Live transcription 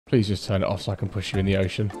Please just turn it off so I can push you in the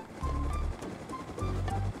ocean.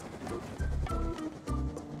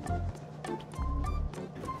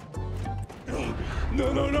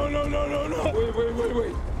 No, no, no, no, no, no, no. Wait, wait, wait,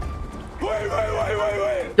 wait. Wait, wait, wait, wait,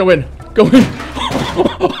 wait. Go in. Go in.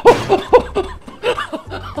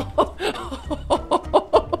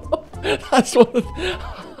 That's one of the...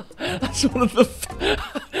 That's one of the...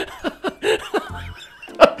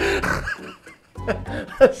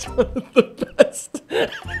 That's one of the best.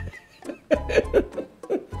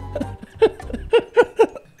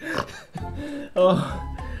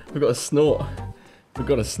 Oh, we've got a snort. We've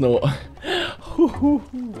got a snort. Oh,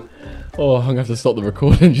 I'm gonna have to stop the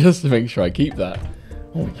recording just to make sure I keep that.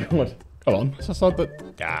 Oh my god. Come on. It's outside the...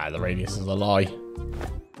 Ah, the radius is a lie.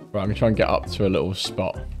 Right, I'm gonna try and get up to a little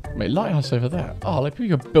spot. Mate, lighthouse over there. Oh, like we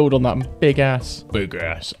could build on that big ass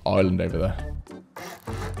island over there.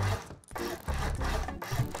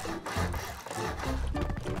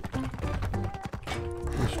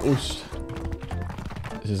 Oosh, oosh.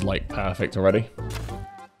 This is like perfect already.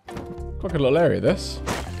 Quite a good little area, this.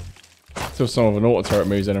 Until some of an auto turret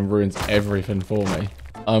moves in and ruins everything for me.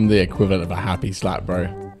 I'm the equivalent of a happy slap,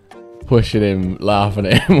 bro. Pushing him, laughing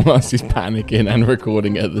at him whilst he's panicking and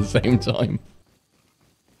recording it at the same time.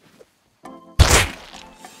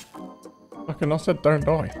 Fucking I said don't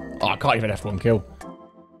die. Oh, I can't even F1 kill.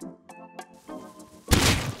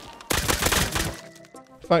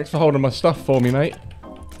 Thanks for holding my stuff for me, mate.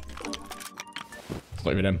 It's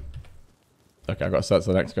not even him. Okay, I've got to search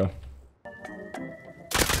the next guy.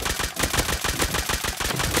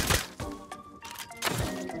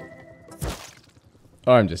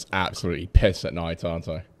 I'm just absolutely pissed at night, aren't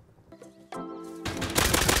I?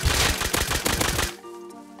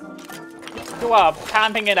 You are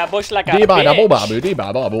camping in a bush like a bitch.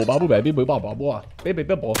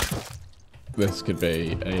 This could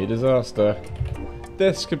be a disaster.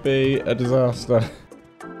 This could be a disaster.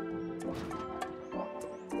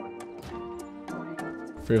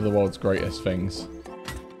 3 of the world's greatest things.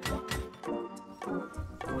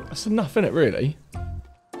 That's enough, innit, really?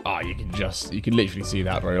 Ah, oh, you can literally see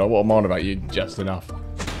that, bro. Like, what I'm on about, you just enough.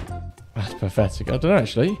 That's pathetic. I don't know,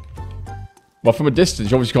 actually. Well, from a distance,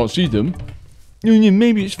 you obviously can't see them. Yeah,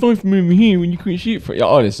 maybe it's fine from over here when you couldn't shoot for it. Yeah,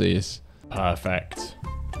 honestly, it's perfect.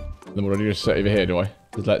 Then what do I do? Just sit over here, do I?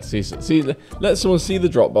 Just let someone see the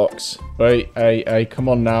drop box. Wait, hey, come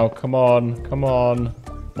on now. Come on.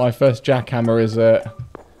 My first jackhammer, is it?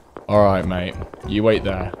 Alright, mate. You wait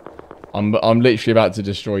there. I'm literally about to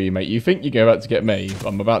destroy you, mate. You think you're about to get me?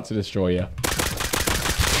 I'm about to destroy you.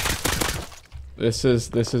 This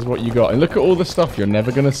is what you got. And look at all the stuff you're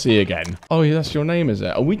never gonna see again. Oh yeah, that's your name, is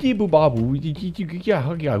it? Bye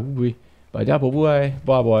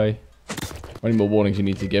bye. How many more warnings you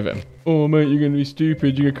need to give him? Oh mate, you're gonna be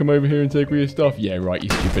stupid. You're gonna come over here and take all your stuff. Yeah, right, you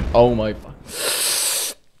stupid. Oh my.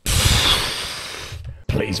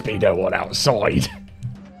 Please be no one outside.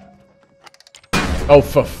 Oh,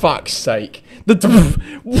 for fuck's sake. What?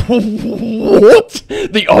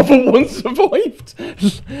 The other one survived?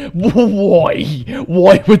 Why?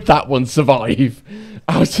 Why would that one survive?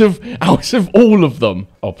 Out of all of them.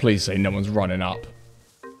 Oh, please say no one's running up.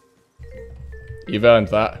 You've earned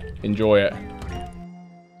that. Enjoy it.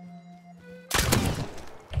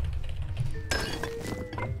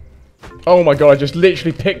 Oh my god, I just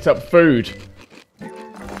literally picked up food.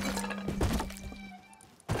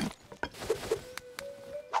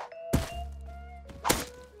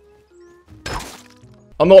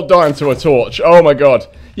 I'm not dying to a torch. Oh my god.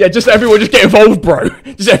 Yeah, just everyone just get involved, bro.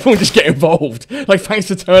 Just everyone just get involved. Like, thanks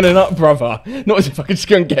for turning up, brother. Not as if I could just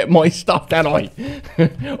go and get my stuff, can I?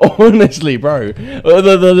 Honestly, bro.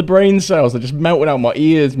 The brain cells are just melting out my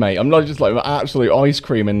ears, mate. I'm not just like absolute ice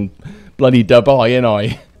cream in bloody Dubai, ain't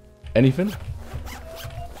I? Anything?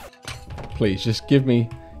 Please, just give me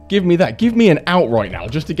that. Give me an out right now,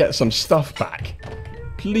 just to get some stuff back.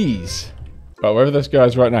 Please. But wherever this guy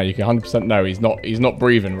is right now, you can 100% know he's not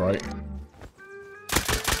breathing right.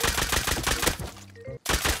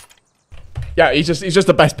 Yeah, he's just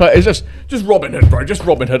the best player. It's just Robin Hood, bro. Just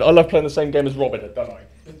Robin Hood. I love playing the same game as Robin Hood, don't I?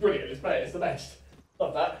 It's brilliant. It's better. It's the best.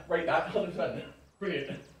 Love that. Rate that. 100%.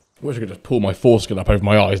 Brilliant. I wish I could just pull my foreskin up over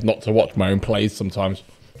my eyes not to watch my own plays sometimes.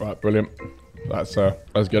 Right, brilliant. That's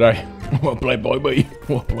good, eh? Well played by me.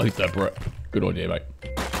 Well played there, Brett. Good idea, mate.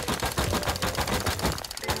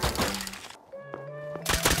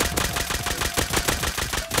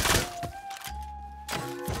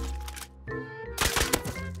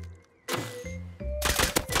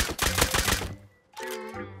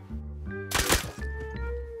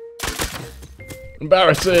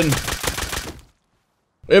 Embarrassing.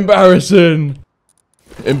 Embarrassing.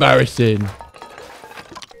 Embarrassing.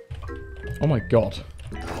 Oh my god.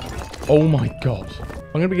 Oh my god.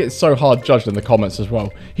 I'm going to be getting so hard judged in the comments as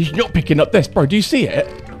well. He's not picking up this. Bro, do you see it?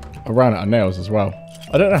 I ran out of nails as well.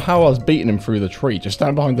 I don't know how I was beating him through the tree. Just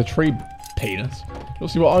stand behind the tree, penis. You'll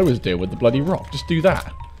see what I was doing with the bloody rock. Just do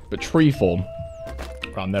that. But tree form.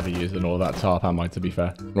 I'm never using all that tarp, am I, to be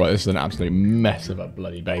fair? Right, this is an absolute mess of a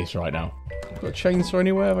bloody base right now. I've got a chainsaw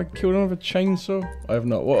anywhere? Have I killed him with a chainsaw? I have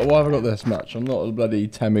not. Why have I got this much? I'm not a bloody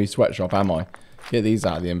Temu sweatshop, am I? Get these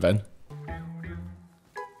out of the invent.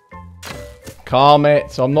 Calm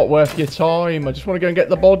it. I'm not worth your time. I just want to go and get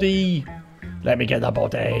the body. Let me get the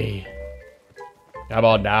body. Come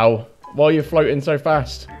on now. Why are you floating so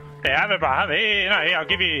fast? Hey, have it, bro. Have it. No, I'll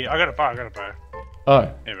give you. I got a bow.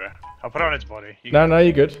 Oh. Here, bro. I'll put it on its body. No,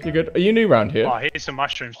 you're good. You're good. Are you new round here? Oh, here's some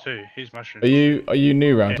mushrooms too. Here's mushrooms. Are you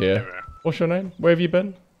new round here? Bro. What's your name? Where have you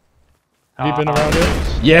been? Have you been around here?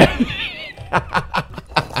 Yeah.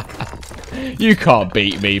 You can't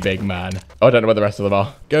beat me, big man. I don't know where the rest of them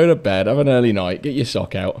are. Go to bed. Have an early night. Get your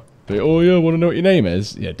sock out. Oh yeah, want to know what your name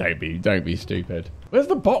is? Yeah, don't be stupid. Where's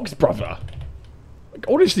the box, brother? Like,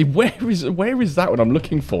 honestly, where is that when I'm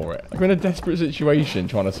looking for it? Like, I'm in a desperate situation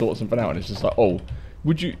trying to sort something out, and it's just like, oh.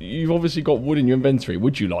 You've obviously got wood in your inventory.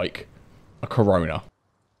 Would you like a Corona?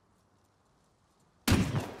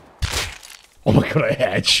 Oh my god, a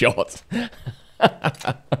headshot.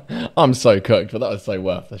 I'm so cooked, but that was so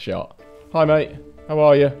worth the shot. Hi, mate. How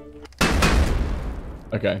are you?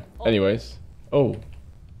 Okay. Anyways. Oh.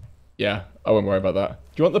 Yeah, I won't worry about that.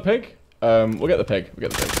 Do you want the pig? We'll get the pig.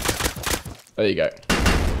 There you go.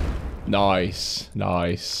 Nice.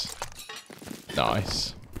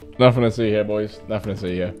 Nothing to see here, boys. Nothing to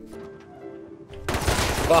see here.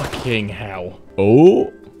 Fucking hell.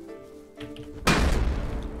 Oh.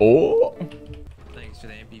 Thanks for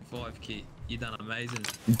the MP5 kit. You done amazing.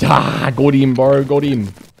 Ah, got him, bro. Got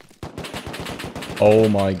him. Oh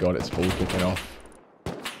my god, it's full kicking off.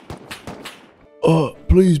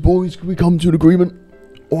 Please, boys, can we come to an agreement?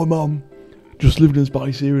 I'm just living in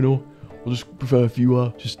space here and all. I'll just prefer if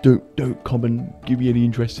you just don't come and give me any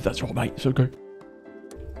interest if that's right, mate. It's okay.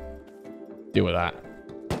 Deal with that.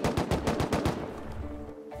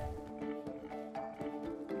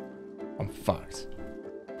 I'm fucked.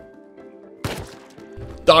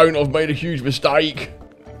 Don't, I've made a huge mistake.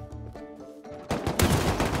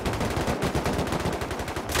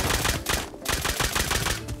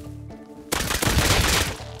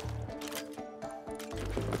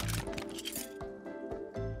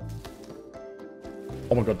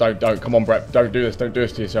 Oh my god, don't. Come on, Brett. Don't do this. Don't do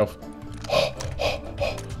this to yourself.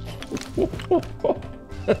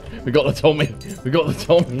 We got the Tommy.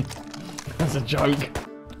 That's a joke.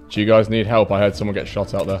 Do you guys need help? I heard someone get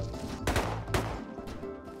shot out there.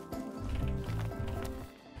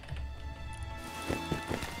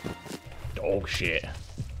 Dog shit.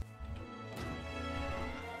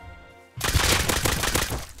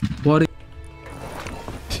 What?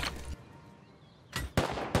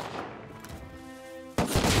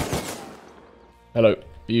 Hello,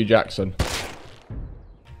 you Jackson.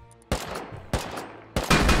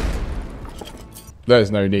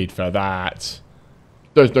 There's no need for that.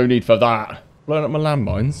 There's no need for that. Blowing up my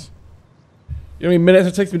landmines. You know how many minutes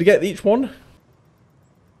it takes me to get each one?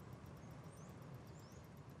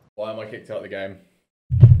 Why am I kicked out of the game?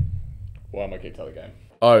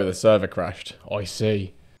 Oh, the server crashed. I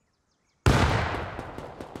see.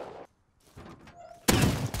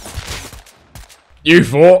 You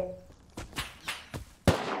fought.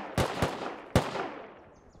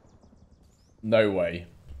 No way.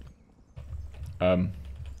 Fair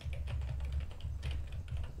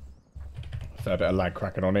bit of lag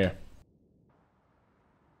cracking on here.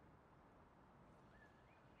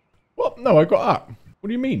 What? No, I got up. What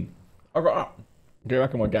do you mean? I got up. Get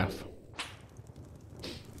back on my gaff.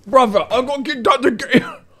 Brother, I got kicked out the game.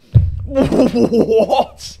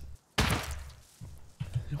 What?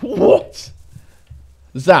 What?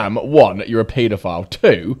 Zam, 1, you're a paedophile.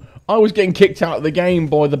 2, I was getting kicked out of the game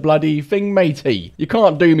by the bloody thing, matey. You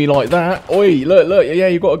can't do me like that. Oi, look, yeah,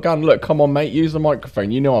 you got a gun. Look, come on, mate, use the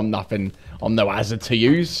microphone. You know I'm nothing. I'm no hazard to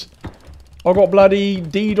use. I got bloody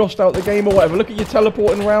DDoSed out the game or whatever. Look at you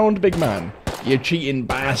teleporting around, big man. You cheating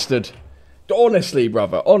bastard. Honestly,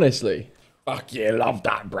 brother, honestly. Fuck yeah, love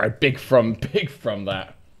that, bro. Big from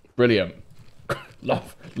that. Brilliant.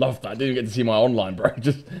 Love that. Didn't get to see my online, bro.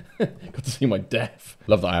 Just got to see my death.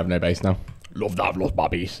 Love that I have no base now. Love that I've lost my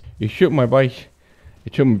base. You shoot my base.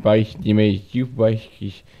 You took my base. You made you base.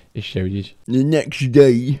 It's so it is. The next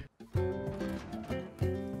day.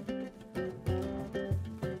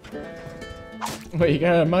 Where you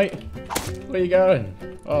going, mate? Where you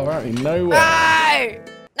going? Oh, apparently nowhere.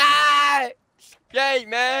 No! No! Yay,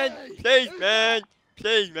 man! Please, man!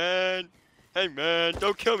 Please, man! Hey, man,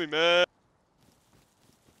 don't kill me, man!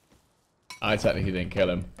 I technically didn't kill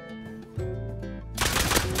him.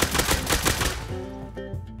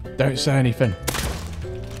 Don't say anything.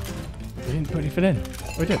 We didn't put anything in.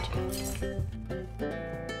 We did.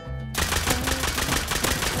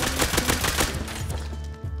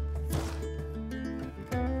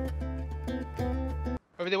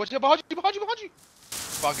 Over there, watch it, behind you, behind you, behind you!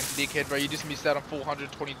 Fucking dickhead, bro, you just missed out on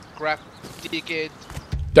 420 crap, dickhead.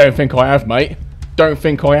 Don't think I have, mate. Don't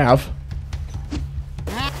think I have.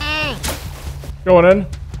 Go on in.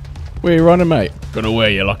 Where you running, mate? Gonna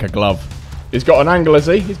wear you like a glove. He's got an angle, has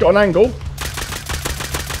he? He's got an angle.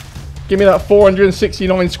 Give me that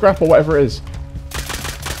 469 scrap or whatever it is.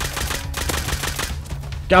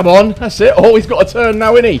 Come on, that's it. Oh, he's got a turn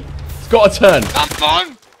now, isn't he? He's got a turn. Come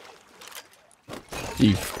on!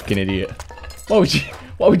 You fucking idiot. Why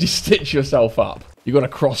would you stitch yourself up? You gotta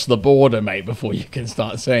cross the border, mate, before you can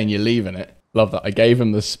start saying you're leaving it. Love that. I gave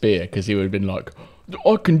him the spear because he would have been like,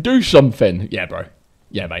 I can do something. Yeah, bro.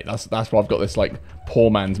 Yeah, mate. That's why I've got this like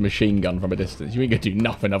poor man's machine gun from a distance. You ain't gonna do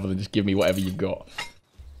nothing other than just give me whatever you've got.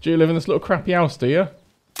 Do you live in this little crappy house, do you?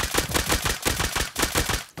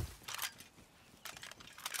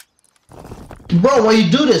 Bro, why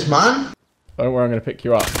you do this, man? Don't worry, I'm gonna pick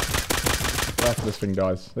you up. After this thing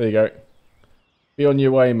dies. There you go. Be on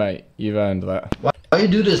your way, mate. You've earned that. Why you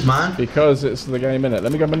do this, man? Because it's the game, innit?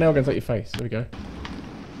 Let me grab my nail gun and take your face. There we go.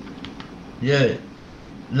 Yeah.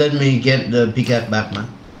 Let me get the pickaxe back, man.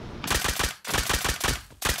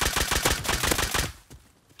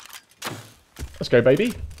 Let's go,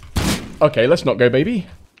 baby. Okay, let's not go, baby.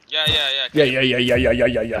 Yeah.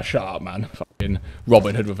 Shut up, man. Fucking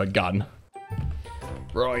Robin Hood with a gun.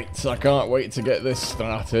 Right, I can't wait to get this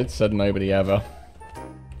started, said nobody ever.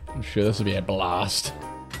 I'm sure this will be a blast.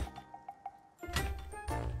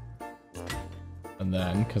 And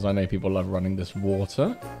then, because I know people love running this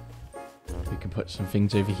water, we can put some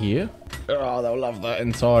things over here. Oh, they'll love that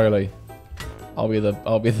entirely. I'll be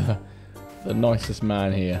the nicest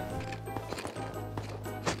man here.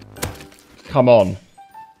 Come on.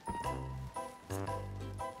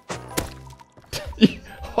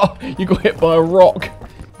 Oh, you got hit by a rock.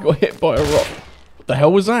 You got hit by a rock. What the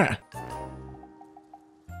hell was that?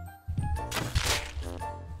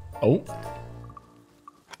 Oh.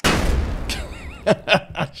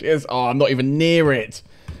 Cheers. Oh, I'm not even near it.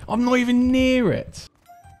 I'm not even near it.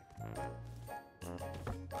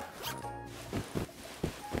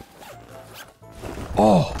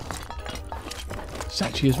 Oh.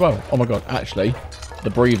 Sachi as well. Oh my god, actually, the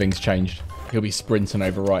breathing's changed. He'll be sprinting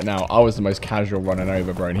over right now. I was the most casual running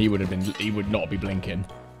over, bro, and he would not be blinking.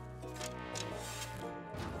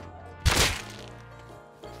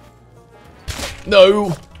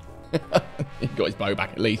 No! He got his bow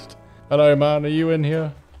back at least. Hello, man. Are you in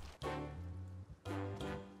here?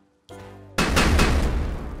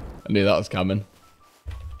 I knew that was coming.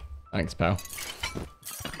 Thanks, pal.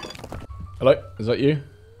 Hello? Is that you?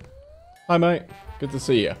 Hi, mate. Good to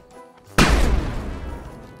see you.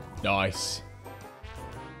 Nice.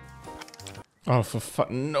 Oh, for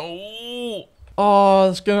fuck, no!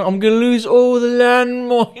 Oh, I'm gonna lose all the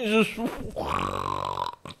landmines.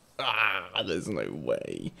 There's no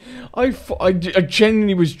way. I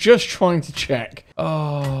genuinely was just trying to check.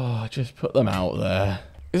 Oh, just put them out there.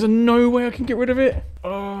 Is there no way I can get rid of it?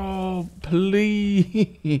 Oh,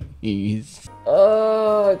 please.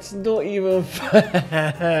 Oh, it's not even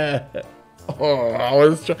fair. Oh,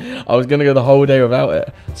 I was gonna go the whole day without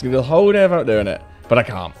it. I was gonna go the whole day without doing it, but I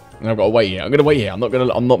can't. And I've got to wait here. I'm gonna wait here. I don't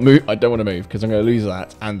want to move because I'm gonna lose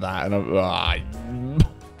that and that, and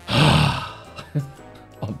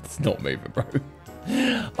I'm just not moving, bro.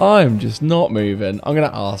 I'm just not moving. I'm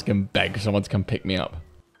gonna ask and beg someone to come pick me up.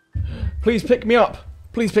 Please pick me up.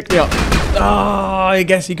 Please pick me up. Ah, I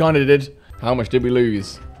guess he kind of did. How much did we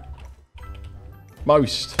lose?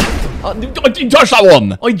 Most. I didn't touch that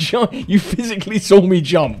one. You physically saw me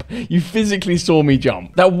jump. You physically saw me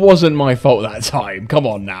jump. That wasn't my fault that time. Come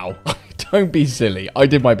on now. Don't be silly. I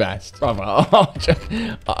did my best. Brother,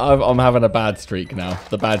 I'm having a bad streak now.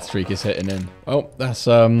 The bad streak is hitting in. Oh, that's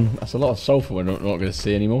a lot of sulfur we're not going to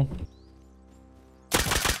see anymore.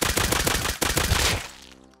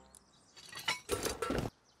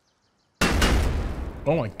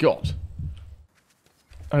 Oh my god.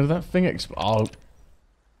 Oh, did that thing explode? Oh.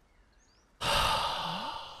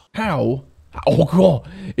 How? Oh god,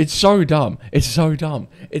 it's so dumb. It's so dumb.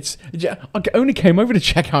 I only came over to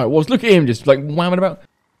check how it was. Look at him just like whamming about.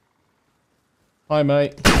 Hi,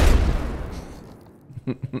 mate.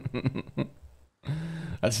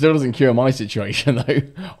 That still doesn't cure my situation though.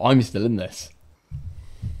 I'm still in this.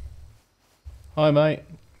 Hi, mate.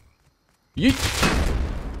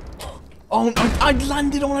 Oh, I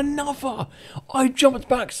landed on another. I jumped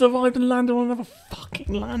back, survived, and landed on another fucking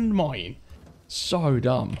landmine. So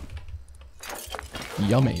dumb.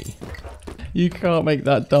 Yummy. You can't make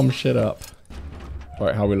that dumb shit up.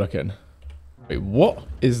 Right, how are we looking? Wait, what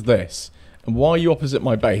is this? And why are you opposite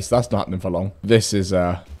my base? That's not happening for long. This is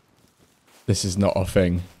not a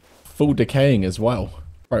thing. Full decaying as well.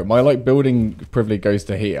 Right, my like building privilege goes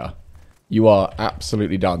to here. You are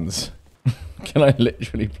absolutely duns. Can I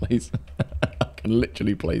literally place I can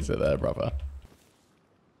literally place it there, brother.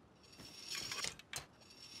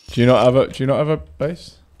 Do you not have a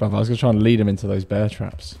base? Brother, I was gonna try and lead him into those bear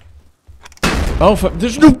traps. Oh,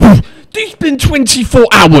 there's no... It's been 24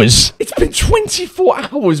 hours! It's been 24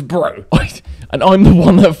 hours, bro! And I'm the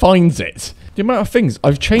one that finds it. The amount of things...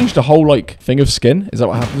 I've changed a whole, like, thing of skin. Is that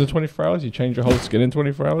what happens in 24 hours? You change your whole skin in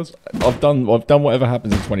 24 hours? I've done whatever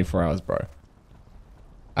happens in 24 hours, bro.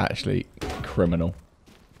 Actually, criminal.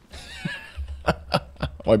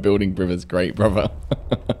 My building privilege is great, brother.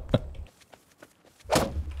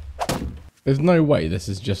 There's no way this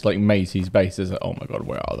is just, like, Matey's base, is it? Oh my god,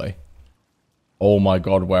 where are they? Oh my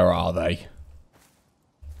god, where are they?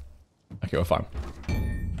 Okay, we're fine.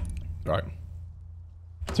 Right.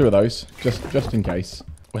 2 of those, just in case.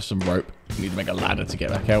 With some rope. We need to make a ladder to get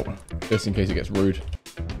back out. Just in case it gets rude.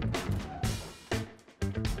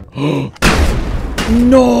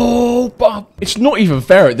 No, but it's not even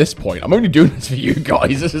fair at this point. I'm only doing this for you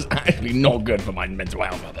guys. This is actually not good for my mental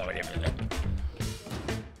health.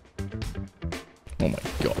 Oh my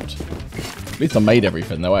god. At least I made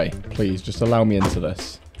everything though, eh? Please, just allow me into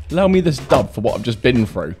this. Allow me this dub for what I've just been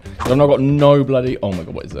through. I've not got no bloody... Oh my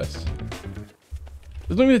god, what is this?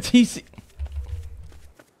 There's not even a TC...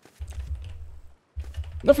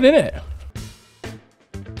 Nothing in it.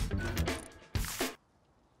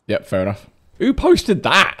 Yep, fair enough. Who posted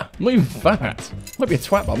that? I'm not even fat. Might be a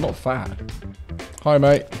twat, but I'm not fat. Hi,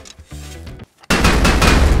 mate.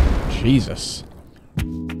 Jesus.